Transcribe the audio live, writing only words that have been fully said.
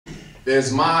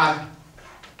is my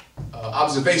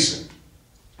observation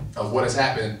of what has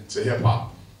happened to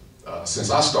hip-hop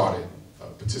since I started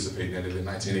participating in it in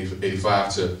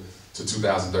 1985 to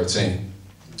 2013.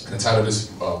 And the title of this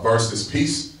verse, this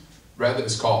piece, rather,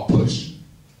 is called Push.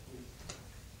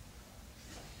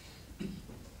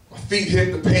 My feet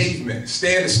hit the pavement,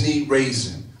 standards need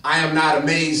raising. I am not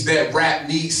amazed that rap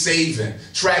needs saving.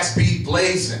 Tracks beat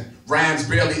blazing, rhymes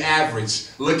barely average.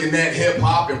 Looking at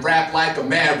hip-hop and rap like a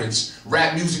marriage.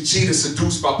 Rap music cheated,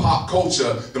 seduced by pop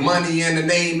culture. The money and the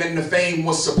name and the fame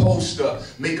was supposed to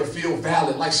make her feel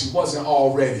valid like she wasn't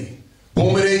already.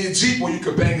 Boom it in your Jeep or you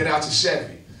could bang it out your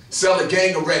Chevy. Sell a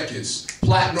gang of records,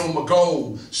 platinum or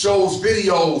gold, shows,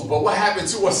 videos, but what happened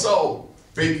to her soul?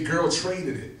 Baby girl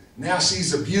traded it, now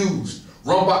she's abused.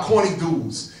 Run by corny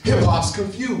dudes, hip-hop's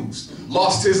confused.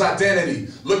 Lost his identity,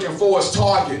 looking for his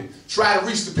target. Try to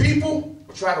reach the people,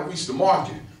 or try to reach the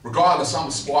market. Regardless, I'm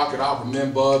a spark and I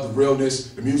remember the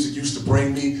realness the music used to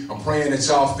bring me. I'm praying that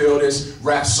y'all feel this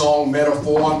rap song,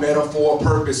 metaphor,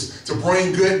 purpose. To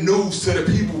bring good news to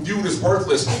the people viewed as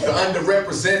worthless, the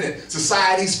underrepresented,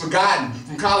 society's forgotten.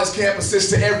 From college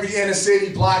campuses to every inner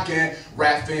city block, and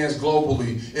rap fans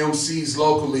globally, MCs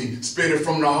locally. Spit it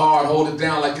from the heart, hold it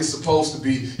down like it's supposed to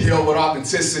be. Heal with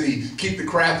authenticity, keep the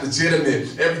craft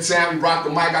legitimate. Every time we rock the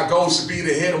mic, our goal should be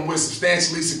to hit them with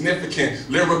substantially significant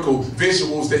lyrical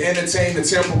visuals to entertain the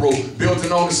temporal, building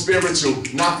on the spiritual,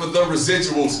 not for the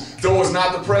residuals. Though it's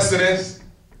not the precedent,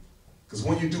 because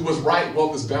when you do what's right,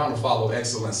 wealth is bound to follow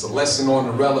excellence. A lesson on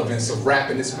the relevance of rap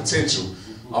and its potential.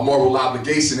 Our moral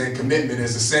obligation and commitment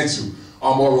is essential.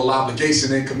 Our moral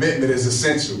obligation and commitment is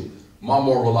essential. My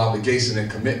moral obligation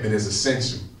and commitment is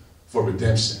essential for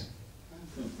redemption.